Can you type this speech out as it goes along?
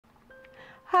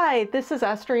Hi, this is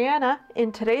Ladyastrianna. In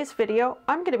today's video,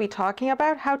 I'm going to be talking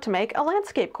about how to make a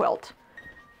landscape quilt,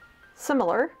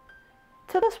 similar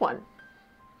to this one.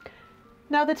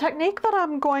 Now, the technique that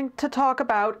I'm going to talk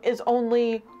about is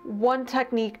only one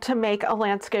technique to make a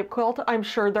landscape quilt. I'm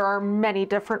sure there are many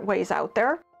different ways out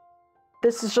there.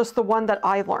 This is just the one that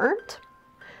I learned.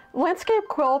 Landscape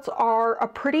quilts are a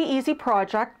pretty easy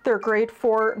project. They're great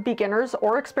for beginners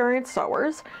or experienced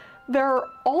sewers. They're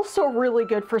also really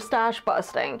good for stash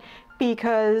busting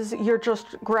because you're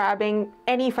just grabbing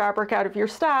any fabric out of your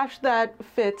stash that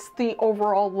fits the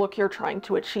overall look you're trying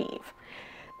to achieve.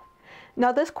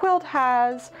 Now, this quilt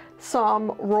has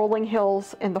some rolling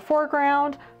hills in the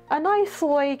foreground, a nice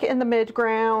lake in the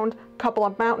midground, a couple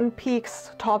of mountain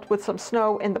peaks topped with some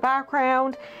snow in the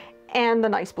background, and the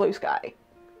nice blue sky.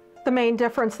 The main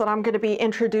difference that I'm going to be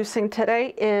introducing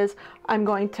today is I'm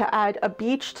going to add a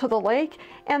beach to the lake,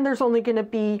 and there's only going to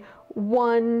be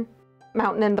one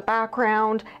mountain in the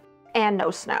background and no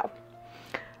snow.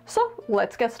 So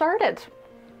let's get started.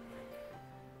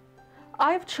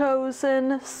 I've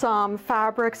chosen some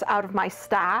fabrics out of my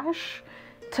stash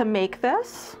to make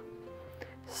this.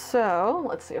 So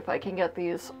let's see if I can get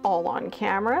these all on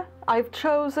camera. I've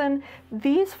chosen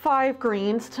these 5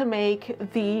 greens to make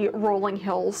the rolling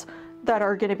hills that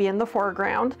are going to be in the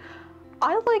foreground.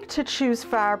 I like to choose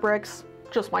fabrics,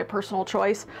 just my personal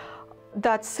choice,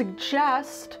 that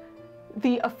suggest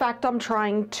the effect I'm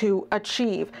trying to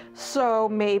achieve. So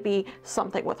maybe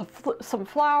something with some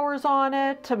flowers on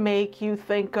it to make you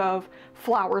think of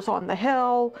flowers on the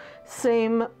hill.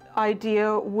 Same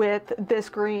idea with this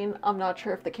green. I'm not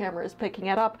sure if the camera is picking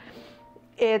it up.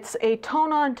 It's a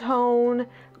tone-on-tone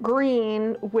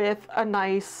green with a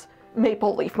nice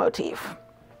maple leaf motif.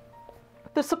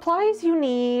 The supplies you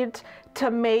need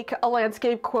to make a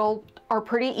landscape quilt are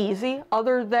pretty easy,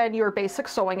 other than your basic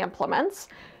sewing implements.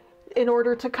 In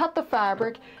order to cut the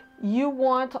fabric, you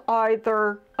want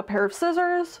either a pair of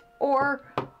scissors or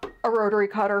a rotary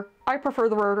cutter. I prefer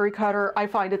the rotary cutter. I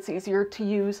find it's easier to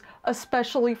use,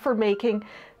 especially for making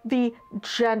the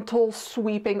gentle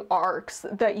sweeping arcs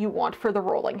that you want for the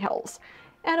rolling hills.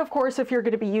 And of course, if you're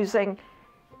going to be using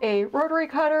a rotary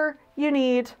cutter, you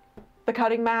need the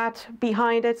cutting mat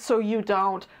behind it so you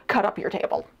don't cut up your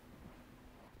table.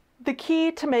 The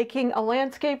key to making a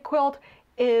landscape quilt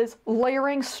is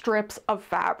layering strips of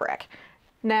fabric.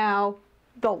 Now,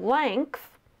 the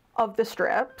length of the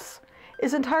strips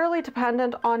is entirely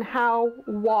dependent on how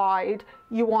wide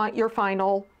you want your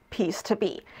final piece to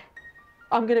be.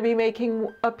 I'm going to be making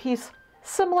a piece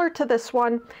similar to this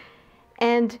one,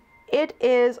 and it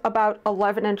is about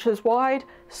 11 inches wide,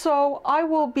 so I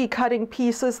will be cutting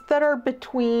pieces that are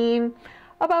between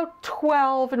about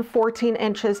 12 and 14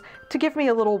 inches to give me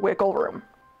a little wiggle room.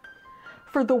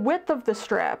 For the width of the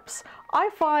strips, I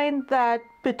find that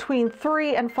between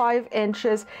 3 and 5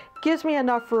 inches gives me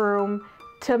enough room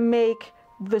to make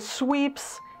the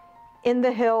sweeps in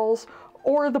the hills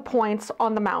or the points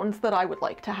on the mountains that I would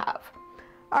like to have.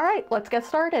 All right, let's get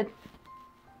started.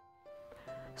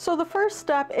 So the first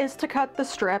step is to cut the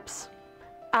strips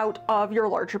out of your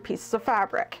larger pieces of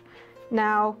fabric.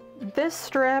 Now, this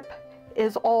strip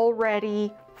is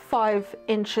already 5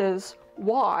 inches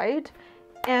wide,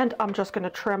 and I'm just going to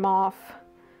trim off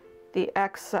the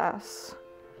excess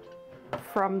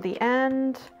from the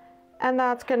end, and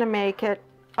that's going to make it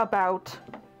about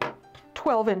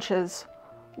 12 inches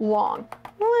long.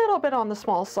 A little bit on the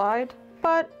small side,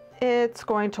 but it's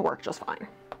going to work just fine.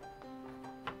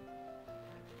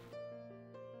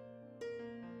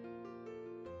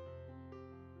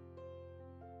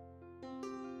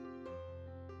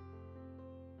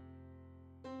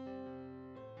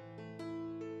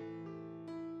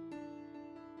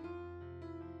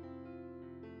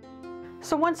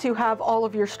 So once you have all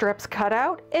of your strips cut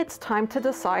out, it's time to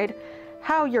decide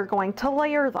how you're going to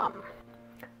layer them.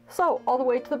 So all the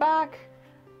way to the back,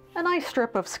 a nice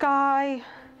strip of sky,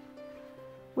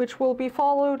 which will be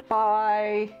followed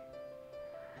by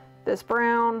this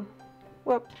brown,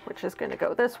 which is going to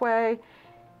go this way,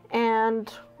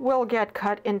 and will get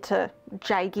cut into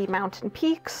jaggy mountain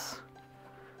peaks,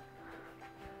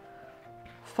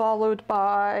 followed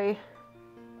by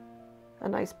a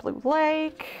nice blue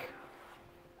lake,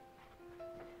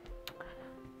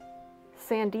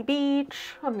 sandy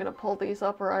beach. I'm going to pull these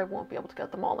up or I won't be able to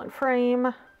get them all in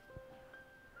frame.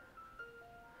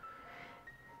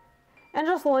 And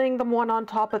just laying them one on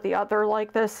top of the other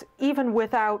like this, even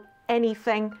without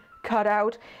anything cut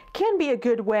out, can be a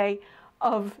good way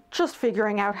of just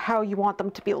figuring out how you want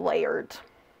them to be layered.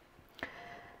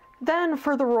 Then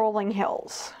for the rolling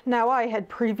hills. Now, I had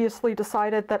previously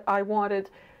decided that I wanted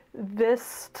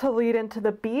this to lead into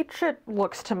the beach. It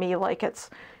looks to me like it's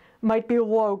might be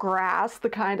low grass, the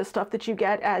kind of stuff that you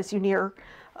get as you near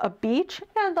a beach.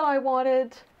 And then I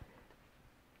wanted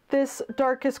this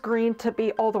darkest green to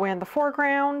be all the way in the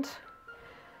foreground.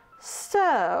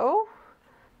 So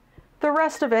the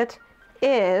rest of it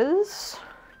is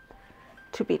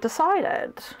to be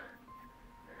decided.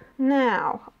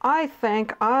 Now, I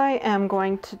think I am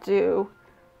going to do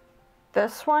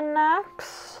this one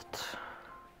next.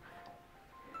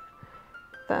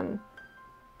 Then,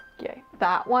 yay,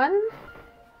 that one.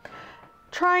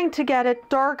 Trying to get it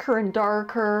darker and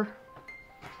darker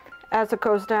as it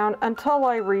goes down until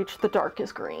I reach the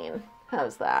darkest green.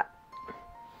 How's that?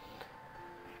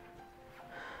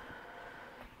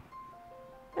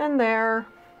 And there.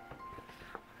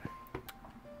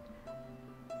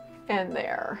 And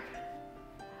there.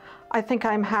 I think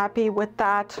I'm happy with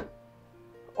that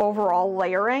overall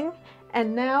layering.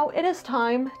 And now it is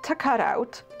time to cut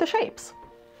out the shapes.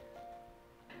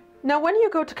 Now when you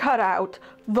go to cut out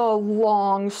the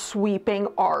long sweeping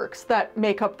arcs that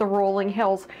make up the rolling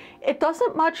hills, it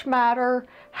doesn't much matter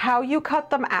how you cut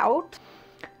them out.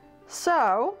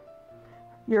 So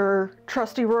your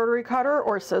trusty rotary cutter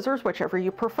or scissors, whichever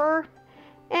you prefer,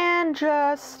 and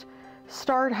just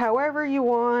start however you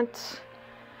want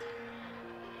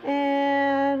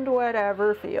and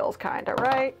whatever feels kind of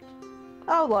right.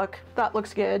 Oh look, that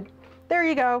looks good. There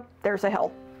you go, there's a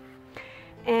hill.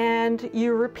 And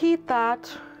you repeat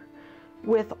that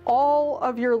with all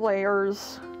of your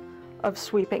layers of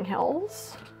sweeping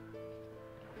hills.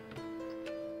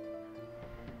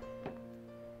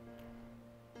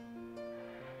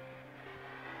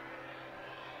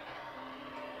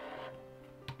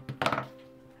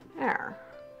 There,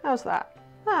 how's that?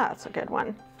 Ah, that's a good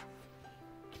one.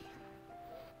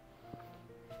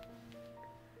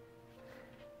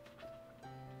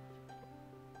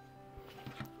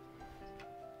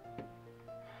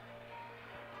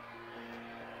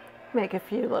 Make a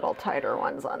few little tighter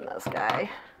ones on this guy.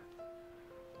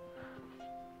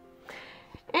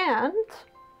 And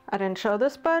I didn't show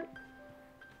this, but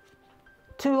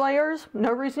 2 layers,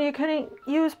 no reason you couldn't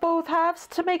use both halves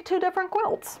to make 2 different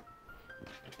quilts.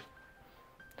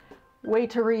 Way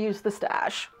to reuse the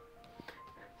stash.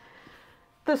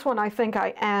 This one I think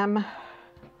I am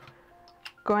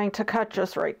going to cut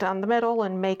just right down the middle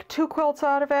and make 2 quilts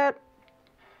out of it.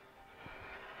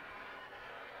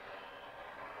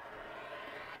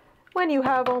 When you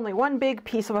have only one big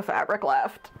piece of a fabric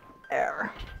left.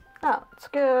 There. Oh, that's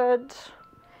good.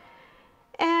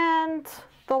 And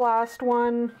the last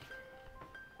one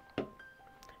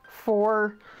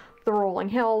for the rolling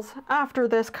hills. After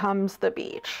this comes the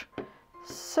beach.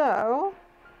 So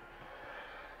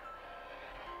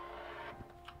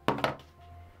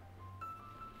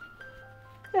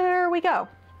there we go.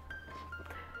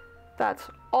 That's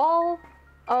all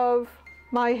of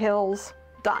my hills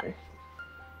done.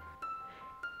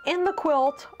 In the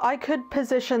quilt, I could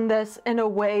position this in a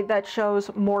way that shows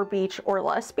more beach or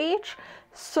less beach.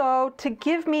 So to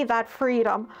give me that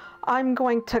freedom, I'm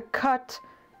going to cut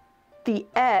the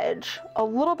edge a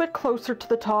little bit closer to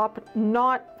the top,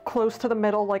 not close to the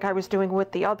middle like I was doing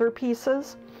with the other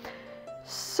pieces.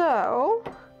 So,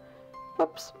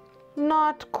 whoops,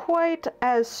 not quite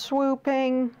as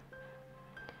swooping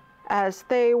as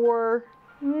they were,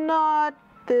 not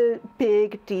the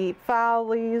big deep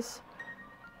valleys.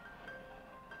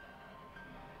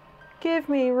 Give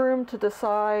me room to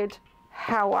decide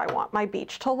how I want my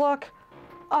beach to look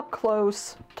up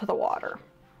close to the water.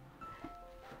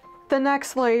 The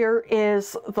next layer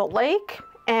is the lake,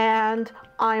 and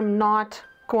I'm not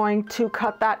going to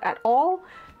cut that at all.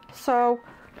 So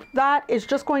that is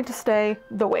just going to stay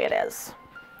the way it is.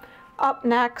 Up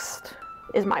next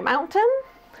is my mountain.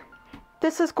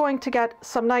 This is going to get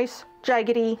some nice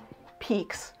jaggedy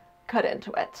peaks cut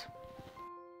into it.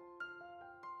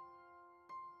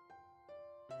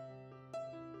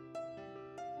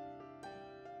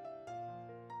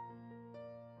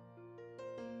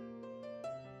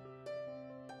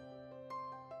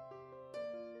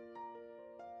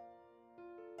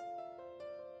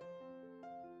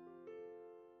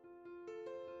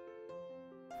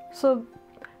 So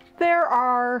there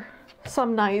are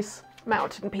some nice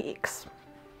mountain peaks.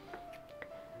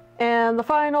 And the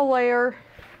final layer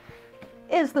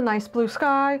is the nice blue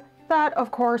sky that, of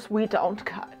course, we don't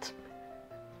cut.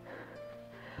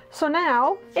 So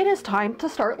now it is time to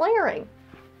start layering.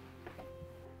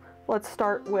 Let's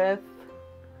start with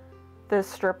this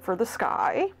strip for the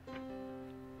sky.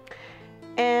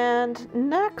 And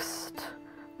next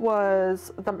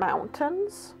was the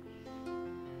mountains.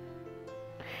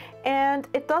 And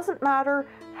it doesn't matter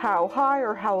how high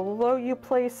or how low you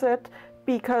place it,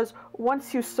 because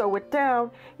once you sew it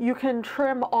down, you can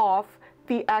trim off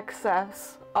the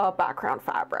excess background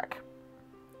fabric.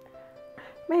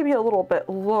 Maybe a little bit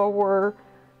lower.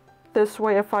 This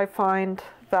way, if I find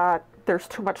that there's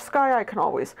too much sky, I can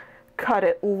always cut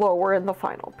it lower in the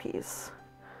final piece.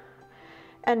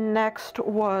 And next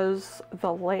was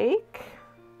the lake.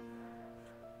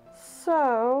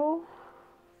 So,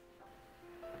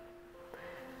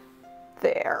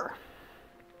 there.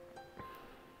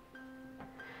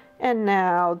 And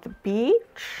now the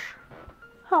beach.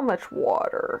 How much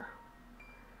water?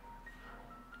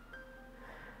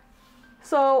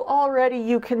 So already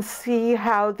you can see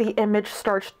how the image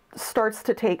starts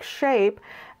to take shape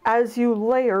as you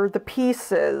layer the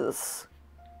pieces.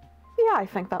 Yeah, I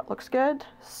think that looks good.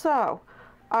 So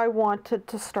I wanted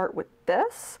to start with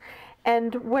this.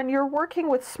 And when you're working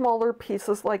with smaller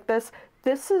pieces like this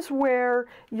is where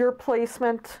your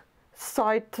placement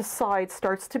side to side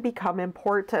starts to become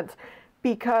important,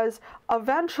 because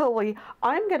eventually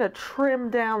I'm going to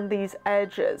trim down these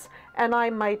edges and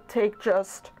I might take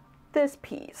just this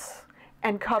piece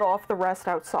and cut off the rest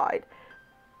outside.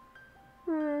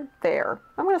 There.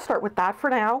 I'm going to start with that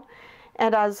for now,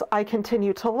 and as I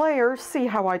continue to layer, see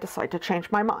how I decide to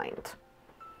change my mind.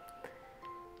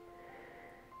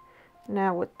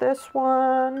 Now with this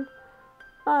one,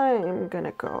 I'm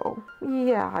gonna go,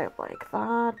 yeah, I like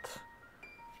that.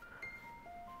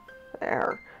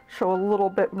 There. Show a little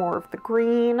bit more of the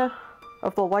green,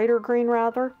 of the lighter green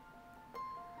rather.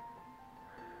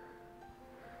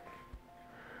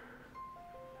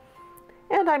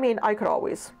 And I mean, I could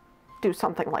always do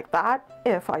something like that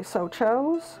if I so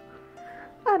chose.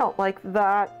 I don't like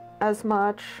that as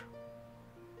much.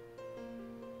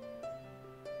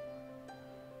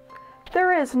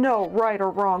 There is no right or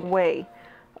wrong way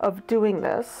of doing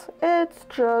this. It's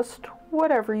just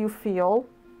whatever you feel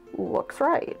looks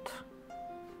right.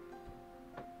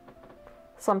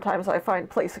 Sometimes I find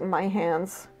placing my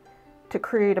hands to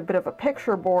create a bit of a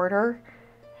picture border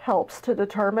helps to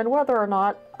determine whether or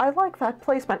not I like that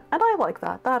placement, and I like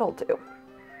that. That'll do.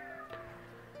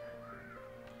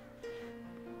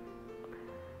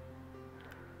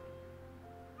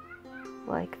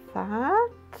 Like that.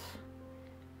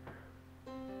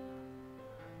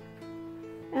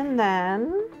 And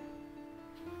then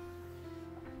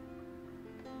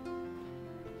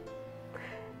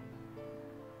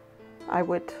I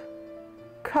would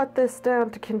cut this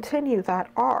down to continue that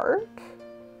arc.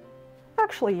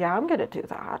 Actually, yeah, I'm gonna do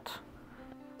that.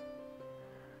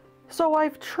 So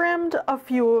I've trimmed a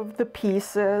few of the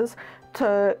pieces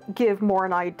to give more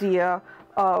an idea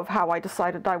of how I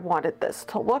decided I wanted this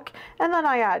to look. And then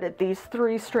I added these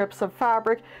 3 strips of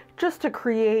fabric just to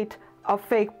create a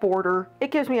fake border.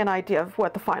 It gives me an idea of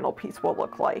what the final piece will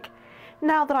look like.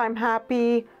 Now that I'm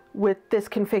happy with this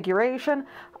configuration,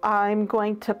 I'm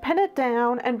going to pin it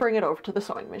down and bring it over to the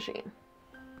sewing machine.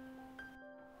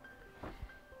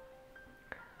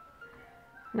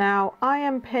 Now I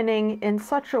am pinning in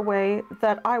such a way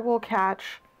that I will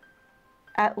catch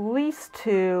at least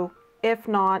 2, if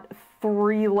not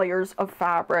 3 layers of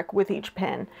fabric with each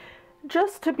pin,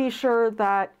 just to be sure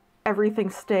that everything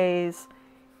stays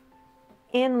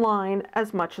in line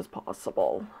as much as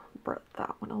possible. Bring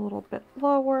that one a little bit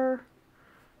lower.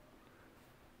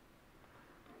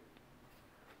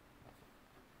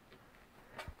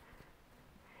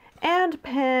 And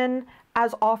pin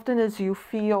as often as you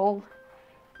feel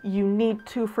you need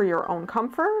to for your own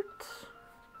comfort.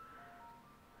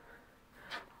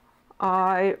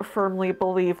 I firmly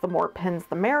believe the more pins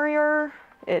the merrier.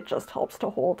 It just helps to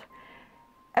hold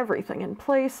everything in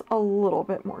place a little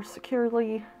bit more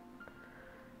securely.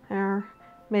 There.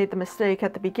 Made the mistake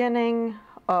at the beginning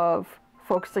of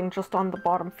focusing just on the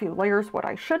bottom few layers. What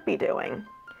I should be doing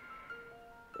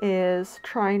is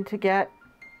trying to get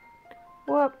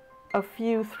a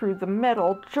few through the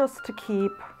middle just to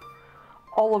keep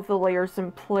all of the layers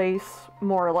in place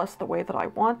more or less the way that I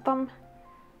want them,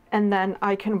 and then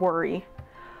I can worry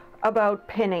about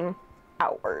pinning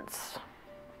outwards.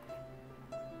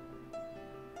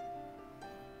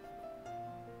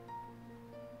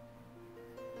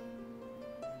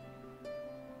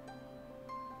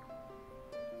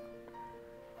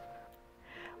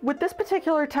 With this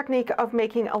particular technique of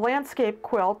making a landscape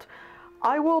quilt,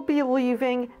 I will be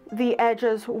leaving the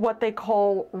edges what they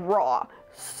call raw.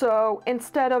 So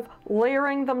instead of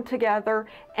layering them together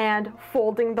and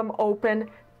folding them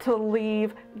open to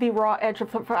leave the raw edge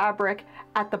of the fabric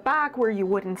at the back where you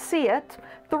wouldn't see it.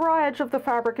 The raw edge of the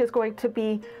fabric is going to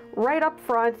be right up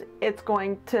front, it's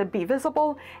going to be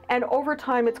visible, and over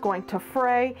time it's going to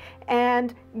fray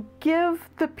and give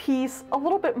the piece a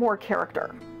little bit more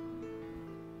character.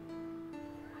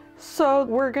 So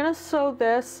we're gonna sew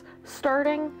this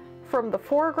starting from the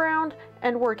foreground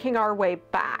and working our way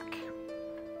back.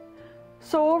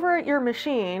 So over at your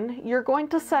machine, you're going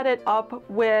to set it up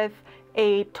with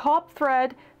a top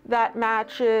thread that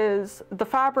matches the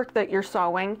fabric that you're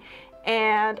sewing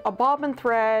and a bobbin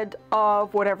thread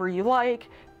of whatever you like,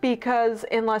 because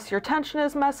unless your tension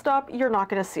is messed up, you're not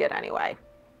going to see it anyway.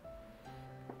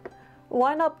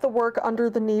 Line up the work under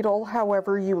the needle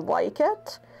however you like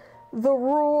it. The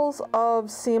rules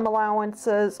of seam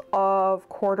allowances of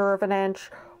 1/4 of an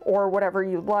inch or whatever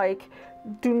you like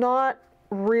do not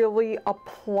really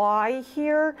apply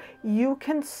here. You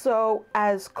can sew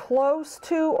as close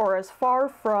to or as far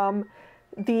from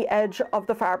the edge of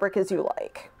the fabric as you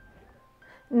like.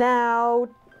 Now,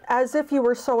 as if you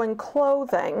were sewing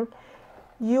clothing,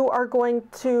 you are going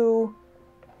to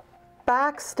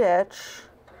backstitch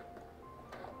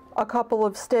a couple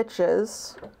of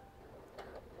stitches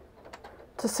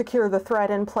to secure the thread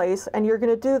in place, and you're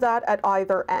going to do that at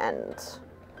either end.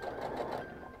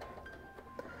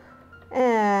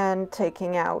 And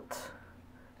taking out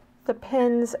the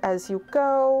pins as you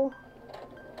go.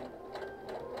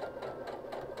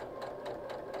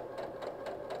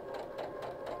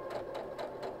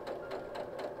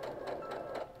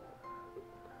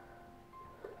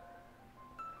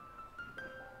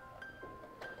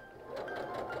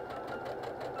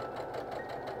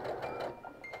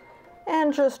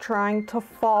 And just trying to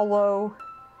follow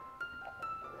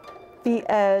the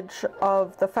edge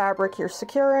of the fabric you're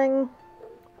securing,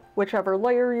 whichever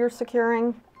layer you're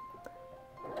securing.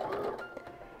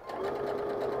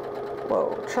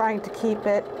 Whoa, trying to keep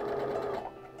it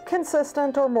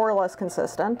consistent or more or less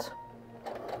consistent.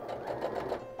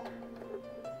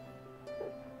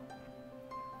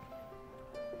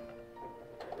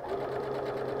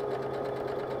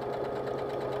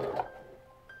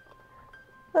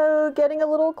 Oh, getting a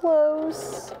little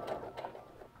close.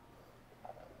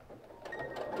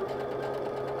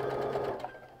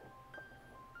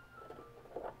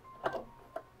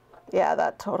 Yeah,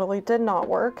 that totally did not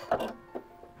work.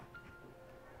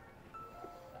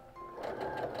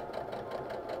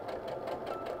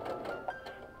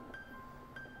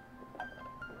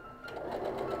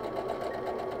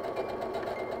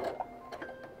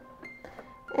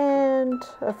 And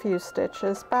a few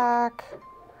stitches back,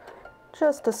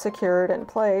 just to secure it in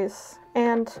place.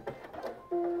 And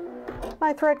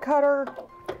my thread cutter,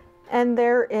 and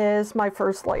there is my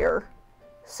first layer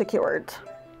secured.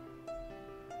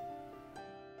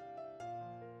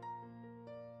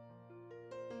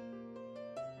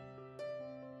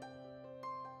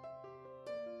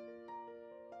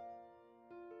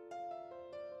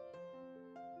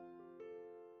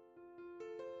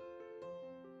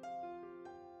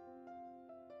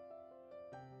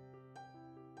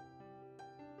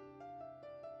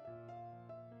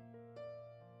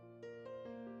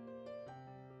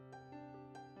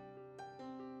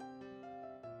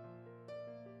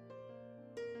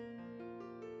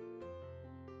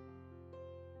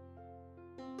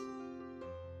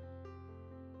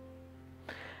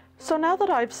 So now that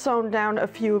I've sewn down a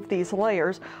few of these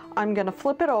layers, I'm going to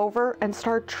flip it over and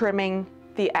start trimming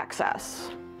the excess.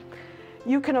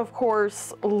 You can of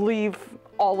course leave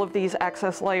all of these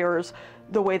excess layers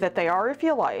the way that they are if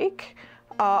you like.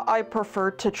 I prefer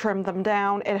to trim them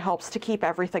down. It helps to keep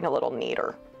everything a little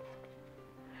neater.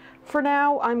 For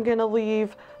now, I'm going to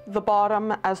leave the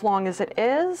bottom as long as it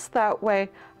is. That way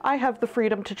I have the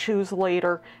freedom to choose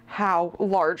later how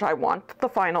large I want the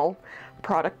final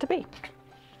product to be.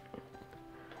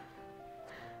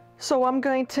 So I'm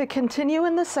going to continue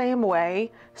in the same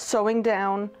way, sewing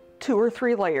down 2 or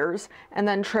 3 layers and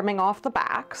then trimming off the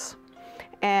backs.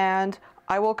 And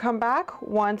I will come back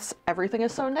once everything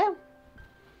is sewn down.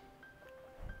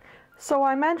 So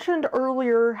I mentioned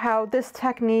earlier how this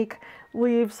technique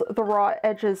leaves the raw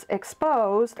edges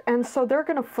exposed, and so they're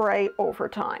going to fray over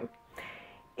time.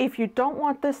 If you don't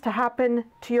want this to happen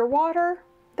to your water,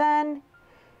 then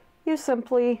you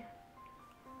simply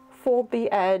fold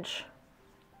the edge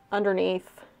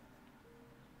underneath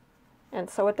and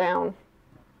sew it down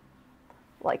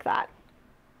like that.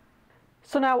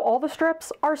 So now all the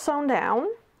strips are sewn down,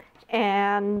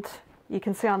 and you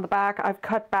can see on the back I've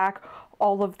cut back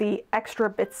all of the extra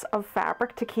bits of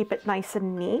fabric to keep it nice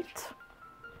and neat.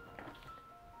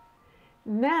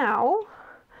 Now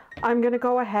I'm going to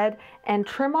go ahead and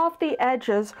trim off the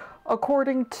edges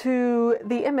according to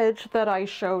the image that I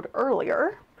showed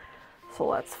earlier. So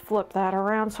let's flip that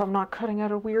around so I'm not cutting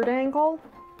at a weird angle.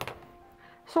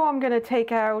 So I'm going to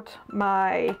take out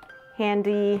my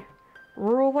handy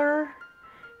ruler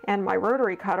and my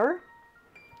rotary cutter.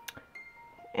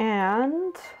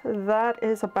 And that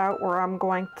is about where I'm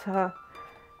going to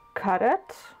cut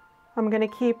it. I'm going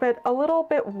to keep it a little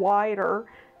bit wider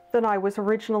than I was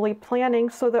originally planning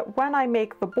so that when I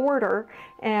make the border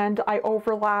and I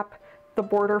overlap the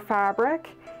border fabric,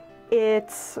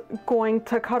 it's going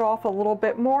to cut off a little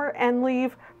bit more and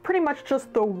leave pretty much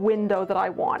just the window that I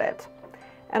wanted.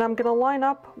 And I'm going to line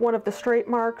up one of the straight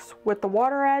marks with the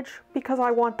water edge because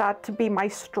I want that to be my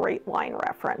straight line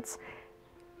reference.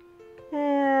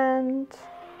 And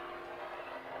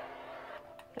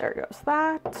there goes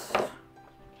that.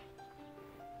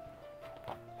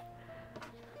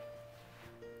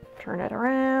 Turn it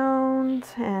around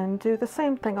and do the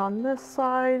same thing on this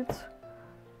side.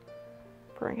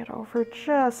 Bring it over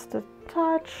just a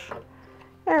touch.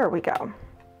 There we go.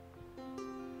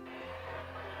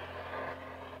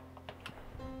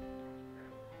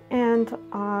 And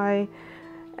I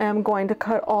am going to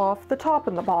cut off the top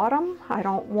and the bottom. I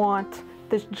don't want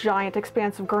this giant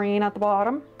expanse of green at the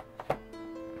bottom.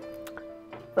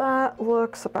 That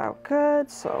looks about good,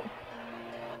 so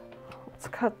let's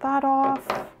cut that off.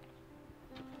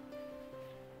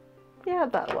 Yeah,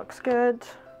 that looks good.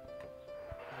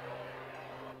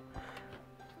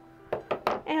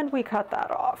 And we cut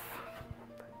that off.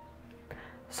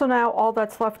 So now all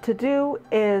that's left to do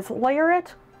is layer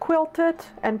it, quilt it,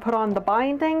 and put on the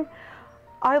binding.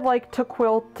 I like to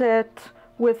quilt it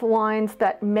with lines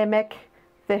that mimic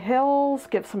the hills,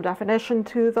 give some definition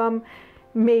to them,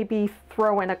 maybe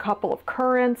throw in a couple of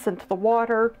currants into the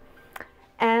water,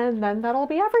 and then that'll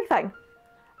be everything.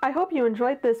 I hope you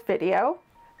enjoyed this video.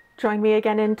 Join me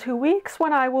again in 2 weeks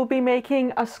when I will be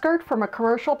making a skirt from a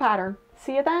commercial pattern.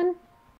 See you then.